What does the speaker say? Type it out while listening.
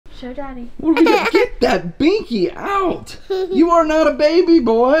Show Daddy. Get that binky out. You are not a baby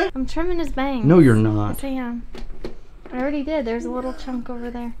boy. I'm trimming his bangs. No, you're not. Yes, I am. I already did. There's a little chunk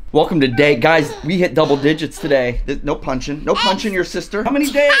over there. Welcome to day, guys. We hit double digits today. No punching. No punching your sister. How many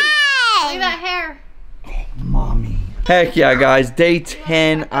days? Look at that hair. Oh, mommy. Heck yeah, guys. Day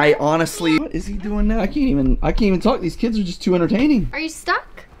 10. I honestly, what is he doing now? I can't even talk. These kids are just too entertaining. Are you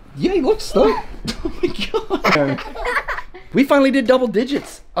stuck? Yeah, he looks stuck. Oh my god. We finally did double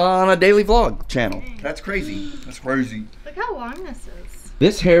digits on a daily vlog channel. That's crazy. That's crazy. Look how long this is.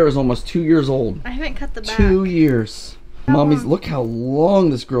 This hair is almost 2 years old. I haven't cut the back. 2 years. Mommy's, look how long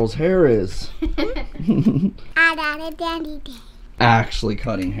this girl's hair is. Actually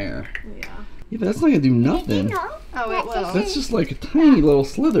cutting hair. Yeah. Yeah, but that's not gonna do nothing. Oh, it will. That's just like a tiny little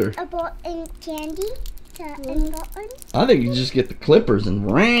slither. Candy. I think you just get the clippers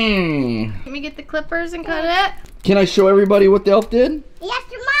and ring. Let me get the clippers and cut it. Can I show everybody what the elf did? Yes,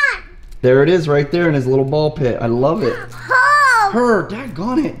 your mom. There it is right there in his little ball pit. I love it. Oh. Her,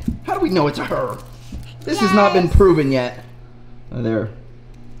 daggone it. How do we know it's a her? This has not been proven yet. Oh, there.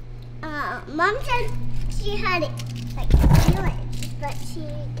 Mom said she had like earrings, but she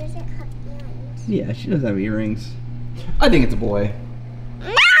doesn't have earrings. Yeah, she does have earrings. I think it's a boy.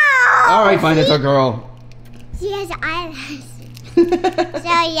 No! All right, fine, it's a girl. She has eyelashes. So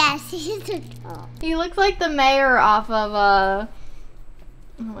yes, she's a girl. He looks like the mayor off of oh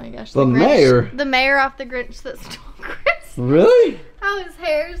my gosh. The Grinch. mayor? The mayor off the Grinch that stole Christmas. Really? How his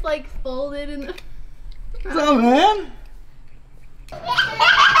hair's like folded in the... What's up, man?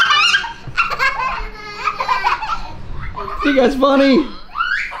 You guys funny?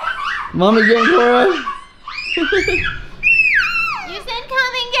 Mommy getting Cora? You said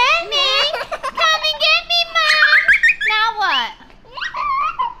come and get me. Come and get me, Mom. Now what?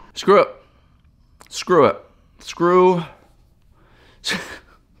 Screw it. Screw it.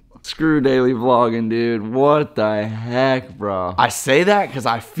 Screw daily vlogging, dude. What the heck, bro? I say that because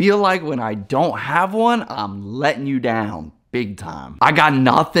I feel like when I don't have one, I'm letting you down big time. I got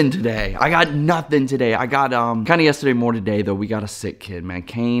nothing today. I got kind of yesterday, more today though. We got a sick kid, man.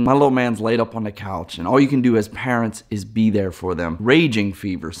 Kane, my little man's laid up on the couch, and all you can do as parents is be there for them. Raging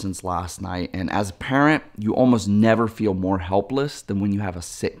fever since last night, and as a parent, you almost never feel more helpless than when you have a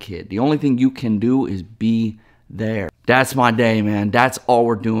sick kid. The only thing you can do is be there. That's my day, man. That's all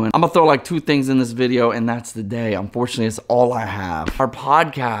we're doing. I'm gonna throw like 2 things in this video, and that's the day. Unfortunately, it's all I have. Our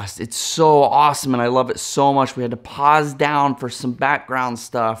podcast, it's so awesome, and I love it so much. We had to pause down for some background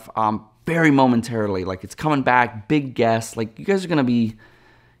stuff very momentarily. Like, it's coming back, big guests. Like, you guys are gonna be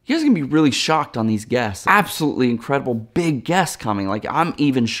really shocked on these guests. Absolutely incredible big guests coming. Like, I'm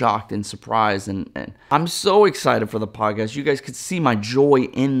even shocked and surprised, and I'm so excited for the podcast. You guys could see my joy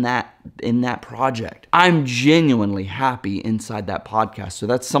in that project. I'm genuinely happy inside that podcast. So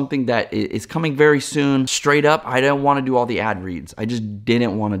that's something that is coming very soon. Straight up, I don't want to do all the ad reads. I just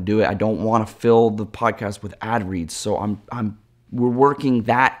didn't want to do it. I don't want to fill the podcast with ad reads. So we're working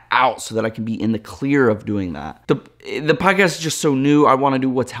that out so that I can be in the clear of doing that. The podcast is just so new. I want to do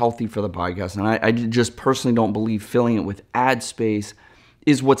what's healthy for the podcast. And I just personally don't believe filling it with ad space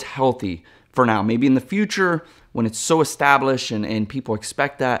is what's healthy for now. Maybe in the future, when it's so established and people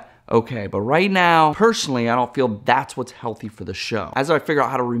expect that, okay. But right now, personally, I don't feel that's what's healthy for the show. As I figure out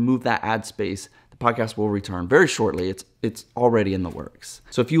how to remove that ad space, the podcast will return very shortly. It's already in the works.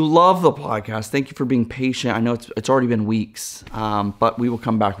 So if you love the podcast, thank you for being patient. I know it's already been weeks, but we will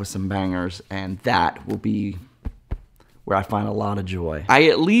come back with some bangers, and that will be where I find a lot of joy.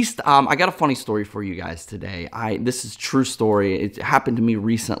 I got a funny story for you guys today. This is a true story. It happened to me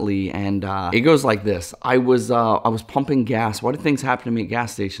recently, and it goes like this. I was pumping gas. Why do things happen to me at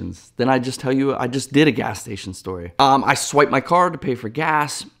gas stations? Then I just tell you, I just did a gas station story. I swiped my card to pay for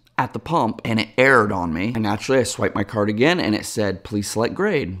gas at the pump, and it errored on me. And naturally, I swiped my card again, and it said, please select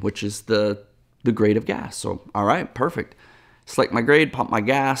grade, which is the grade of gas. So, all right, perfect. Select my grade, pump my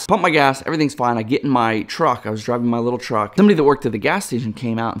gas, everything's fine. I get in my truck. I was driving my little truck. Somebody that worked at the gas station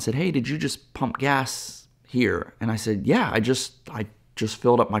came out and said, hey, did you just pump gas here? And I said, yeah, I just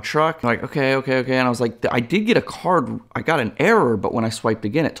filled up my truck. They're like, okay. And I was like, I did get a card. I got an error, but when I swiped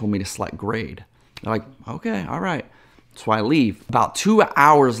again, it told me to select grade. They're like, okay, all right. So I leave. About 2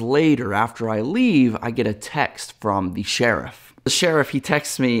 hours later, after I leave, I get a text from the sheriff. The sheriff, he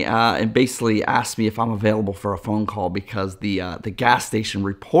texts me and basically asks me if I'm available for a phone call because the gas station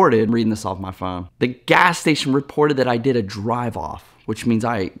reported, I'm reading this off my phone, the gas station reported that I did a drive-off, which means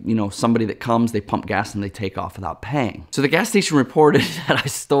somebody that comes, they pump gas and they take off without paying. So the gas station reported that I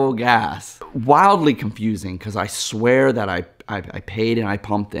stole gas. Wildly confusing because I swear that I paid and I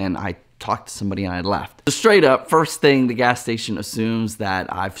pumped and I talked to somebody and I left. So straight up, first thing, the gas station assumes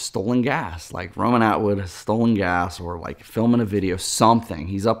that I've stolen gas. Like Roman Atwood has stolen gas, or like filming a video, something.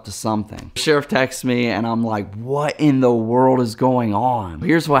 He's up to something. The sheriff texts me and I'm like, what in the world is going on?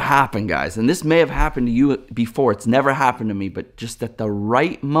 Here's what happened, guys. And this may have happened to you before. It's never happened to me, but just at the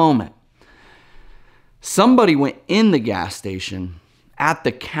right moment, somebody went in the gas station at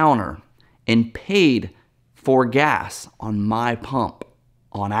the counter and paid for gas on my pump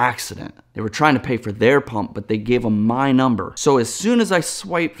on accident. They were trying to pay for their pump, but they gave them my number. So as soon as I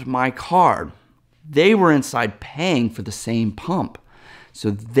swiped my card, they were inside paying for the same pump.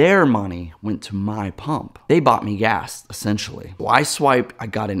 So their money went to my pump. They bought me gas, essentially. So I swiped, I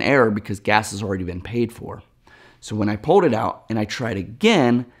got an error because gas has already been paid for. So when I pulled it out and I tried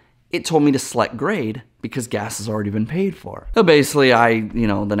again, it told me to select grade because gas has already been paid for. So basically,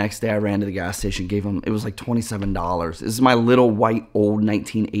 the next day I ran to the gas station, gave them, it was like $27. This is my little white old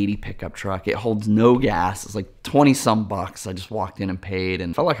 1980 pickup truck. It holds no gas. It's like 20 some bucks. I just walked in and paid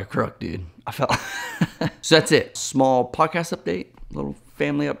and felt like a crook, dude. I felt, so that's it. Small podcast update, little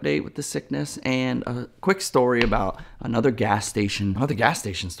family update with the sickness, and a quick story about another gas station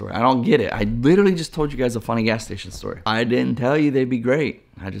story. I don't get it. I literally just told you guys a funny gas station story. I didn't tell you they'd be great.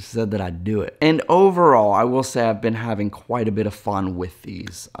 I just said that I'd do it. And overall, I will say I've been having quite a bit of fun with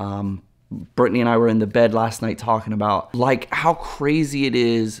these. Brittney and I were in the bed last night talking about like how crazy it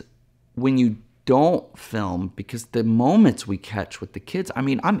is when you don't film, because the moments we catch with the kids, I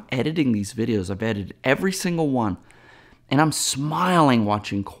mean, I'm editing these videos. I've edited every single one. And I'm smiling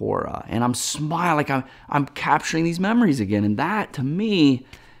watching Cora, and I'm smiling like I'm capturing these memories again. And that, to me,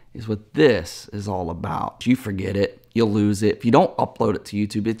 is what this is all about. You forget it, you'll lose it. If you don't upload it to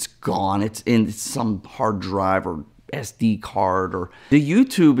YouTube, it's gone. It's in some hard drive or SD card. Or the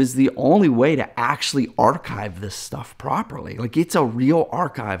YouTube is the only way to actually archive this stuff properly. Like, it's a real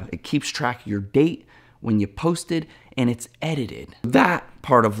archive. It keeps track of your date, when you posted, and it's edited. That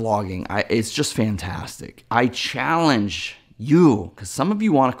part of vlogging, it's just fantastic. I challenge you, because some of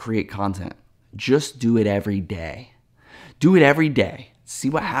you want to create content, just do it every day. Do it every day. See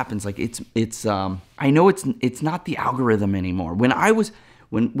what happens. Like I know it's not the algorithm anymore.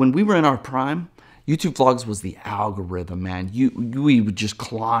 When we were in our prime, YouTube vlogs was the algorithm, man. We would just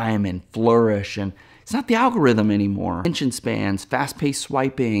climb and flourish, and it's not the algorithm anymore. Attention spans, fast-paced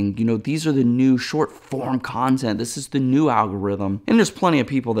swiping, these are the new short-form content. This is the new algorithm. And there's plenty of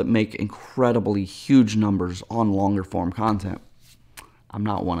people that make incredibly huge numbers on longer-form content. I'm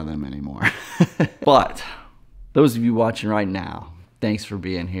not one of them anymore. But those of you watching right now, thanks for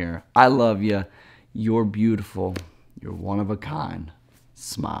being here. I love you. You're beautiful. You're one of a kind.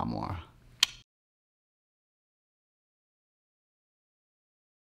 Smile more.